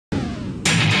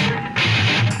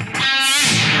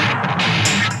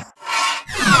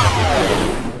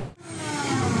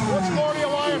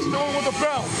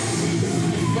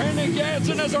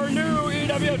is our new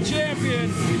EWF champion.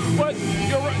 But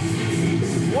you're right.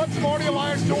 What's Marty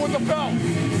Elias doing with the belt?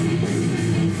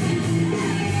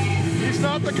 He's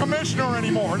not the commissioner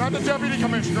anymore, not the deputy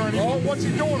commissioner anymore. What's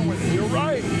he doing with it? You're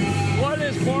right. What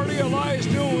is Marty Elias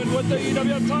doing with the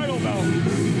EWF title belt? I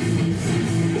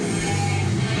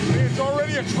mean, it's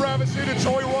already a travesty that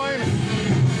Joey Ryan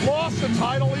lost the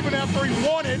title even after he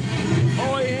won it.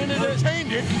 Oh, he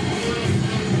retained it.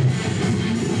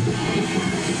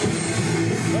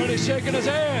 And he's shaking his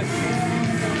hand.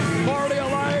 Marty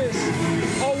Elias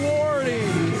awarding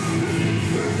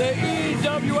the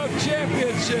EWF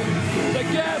Championship to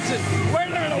Gatson. Wait a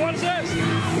minute, what's this?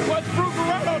 What's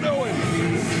Brucarado doing?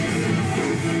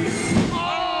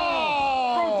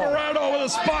 Oh! Brucarado with a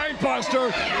spine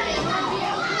buster.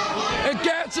 And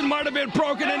Gatson might have been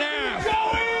broken in half.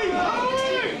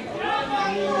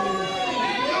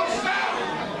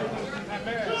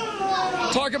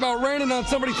 Talk about raining on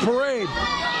somebody's parade.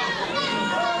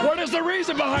 What is the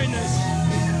reason behind this?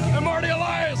 And Marty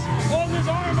Elias holding his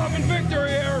arm up in victory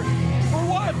here. For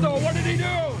what, though? What did he do?